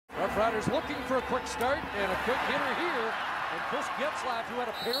Riders looking for a quick start and a quick hitter here. And Chris Getzlaf, who had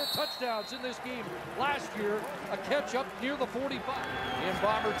a pair of touchdowns in this game last year, a catch up near the 45. In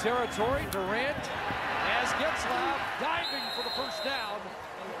Bomber territory, Durant has Getzlaf diving for the first down.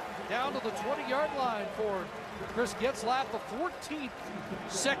 Down to the 20-yard line for Chris Getzlaf, the 14th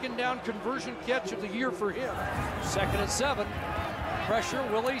second down conversion catch of the year for him. 2nd and 7. Pressure,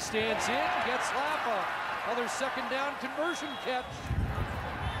 Willie stands in. Getzlaf, another second down conversion catch.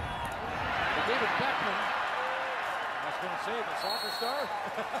 David Beckman. I was going to say, the soccer star.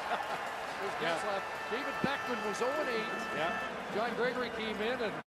 There's Getzlaf. David Beckman was 0-8. Yeah. John Gregory came in and